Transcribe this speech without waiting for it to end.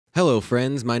Hello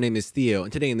friends, my name is Theo,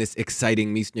 and today in this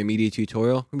exciting Meissner Media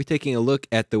tutorial, we'll be taking a look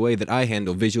at the way that I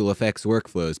handle visual effects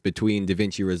workflows between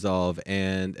Davinci Resolve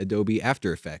and Adobe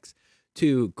After Effects.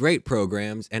 Two great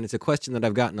programs, and it's a question that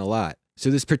I've gotten a lot. So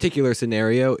this particular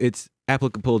scenario, it's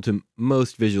applicable to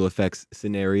most visual effects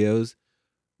scenarios,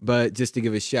 but just to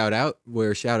give a shout out,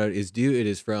 where shout out is due, it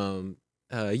is from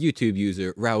YouTube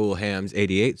user Raoul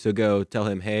Hams88, so go tell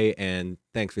him hey and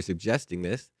thanks for suggesting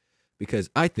this,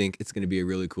 because I think it's going to be a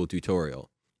really cool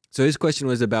tutorial. So his question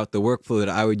was about the workflow that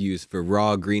I would use for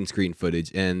raw green screen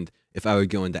footage, and if I would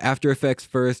go into After Effects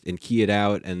first and key it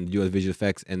out and do other visual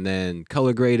effects and then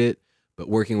color grade it, but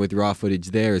working with raw footage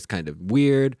there is kind of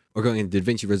weird, or going into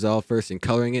DaVinci Resolve first and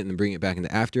coloring it and then bring it back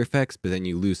into After Effects, but then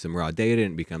you lose some raw data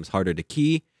and it becomes harder to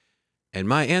key. And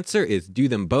my answer is do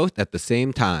them both at the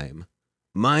same time.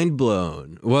 Mind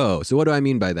blown. Whoa, so what do I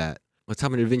mean by that? Let's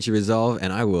hop into DaVinci Resolve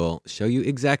and I will show you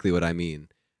exactly what I mean.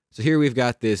 So here we've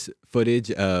got this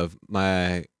footage of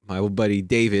my old buddy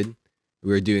David.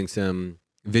 We were doing some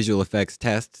visual effects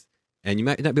tests, and you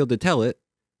might not be able to tell it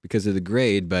because of the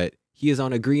grade, but he is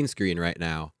on a green screen right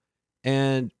now.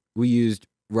 And we used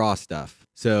raw stuff.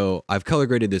 So I've color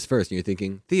graded this first, and you're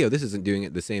thinking, Theo, this isn't doing it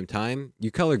at the same time.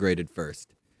 You color graded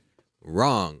first.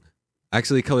 Wrong. I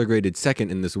actually color graded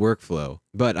second in this workflow,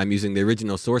 but I'm using the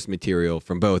original source material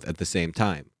from both at the same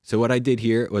time. So what I did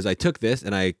here was I took this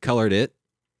and I colored it,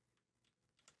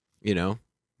 you know,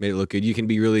 made it look good. You can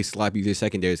be really sloppy with your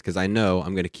secondaries because I know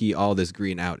I'm going to key all this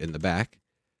green out in the back.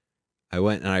 I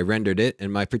went and I rendered it,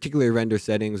 and my particular render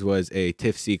settings was a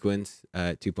TIFF sequence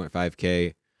at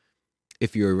 2.5K.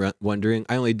 If you were wondering,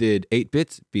 I only did 8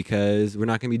 bits because we're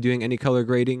not going to be doing any color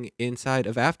grading inside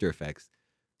of After Effects.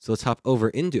 So let's hop over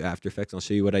into After Effects and I'll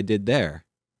show you what I did there.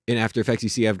 In After Effects, you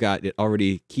see I've got it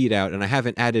already keyed out, and I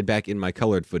haven't added back in my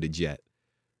colored footage yet.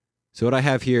 So what I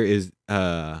have here is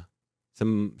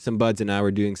some buds and I were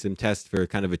doing some tests for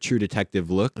kind of a true detective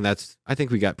look, and I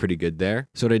think we got pretty good there.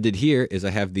 So what I did here is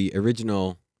I have the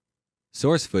original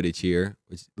source footage here,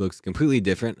 which looks completely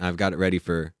different. I've got it ready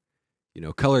for,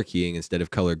 color keying instead of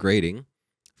color grading.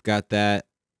 I've got that.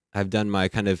 I've done my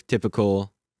kind of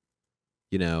typical,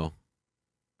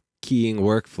 keying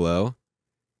workflow.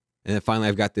 And then finally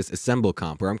I've got this assemble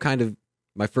comp where I'm kind of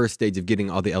my first stage of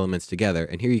getting all the elements together.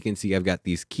 And here you can see I've got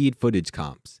these keyed footage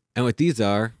comps. And what these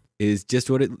are is just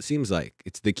what it seems like.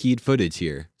 It's the keyed footage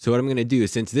here. So what I'm going to do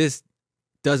is, since this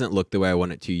doesn't look the way I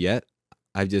want it to yet,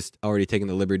 I've just already taken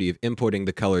the liberty of importing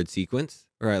the colored sequence.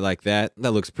 All right, like that. That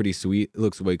looks pretty sweet. It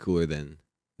looks way cooler than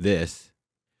this.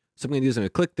 So what I'm going to do is I'm going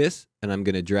to click this and I'm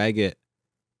going to drag it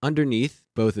underneath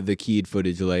both of the keyed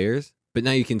footage layers. But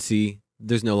now you can see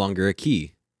there's no longer a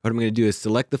key. What I'm going to do is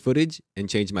select the footage and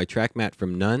change my track matte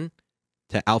from none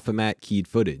to alpha matte keyed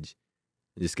footage.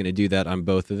 I'm just going to do that on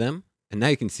both of them. And now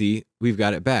you can see we've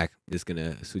got it back. I'm just going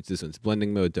to switch this one's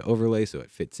blending mode to overlay so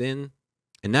it fits in.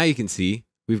 And now you can see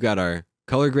we've got our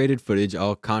color graded footage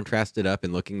all contrasted up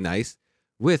and looking nice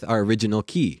with our original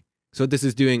key. So what this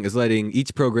is doing is letting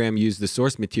each program use the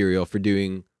source material for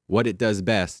doing what it does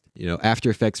best, After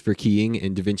Effects for keying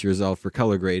and DaVinci Resolve for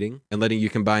color grading, and letting you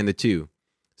combine the two.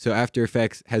 So After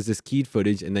Effects has this keyed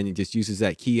footage, and then it just uses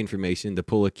that key information to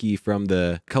pull a key from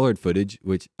the colored footage,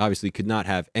 which obviously could not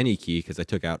have any key because I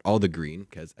took out all the green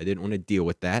because I didn't want to deal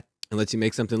with that, and lets you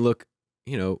make something look,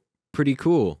 pretty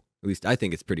cool. At least I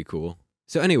think it's pretty cool.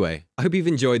 So anyway, I hope you've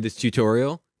enjoyed this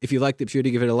tutorial. If you liked it, be sure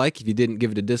to give it a like. If you didn't,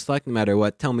 give it a dislike. No matter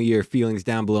what, tell me your feelings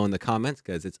down below in the comments,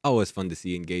 because it's always fun to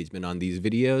see engagement on these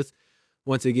videos.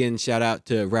 Once again, shout out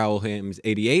to Raoul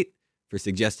Hams88 for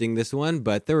suggesting this one,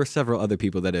 but there were several other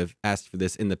people that have asked for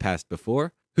this in the past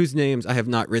before, whose names I have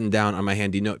not written down on my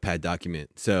handy notepad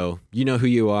document. So you know who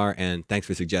you are, and thanks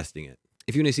for suggesting it.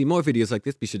 If you want to see more videos like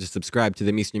this, be sure to subscribe to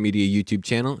the Meissner Media YouTube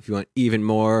channel. If you want even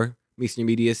more Meissner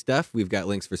Media stuff, we've got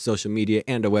links for social media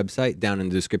and a website down in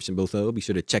the description below. Be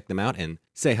sure to check them out and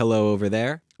say hello over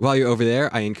there. While you're over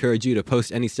there, I encourage you to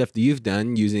post any stuff that you've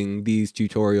done using these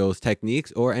tutorials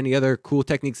techniques, or any other cool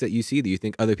techniques that you see that you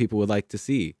think other people would like to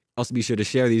see. Also, be sure to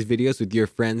share these videos with your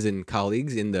friends and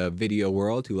colleagues in the video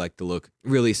world who like to look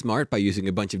really smart by using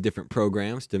a bunch of different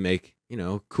programs to make,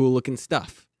 cool looking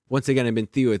stuff. Once again, I've been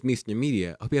Theo with Meissner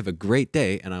Media. I hope you have a great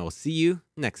day, and I will see you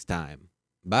next time.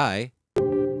 Bye.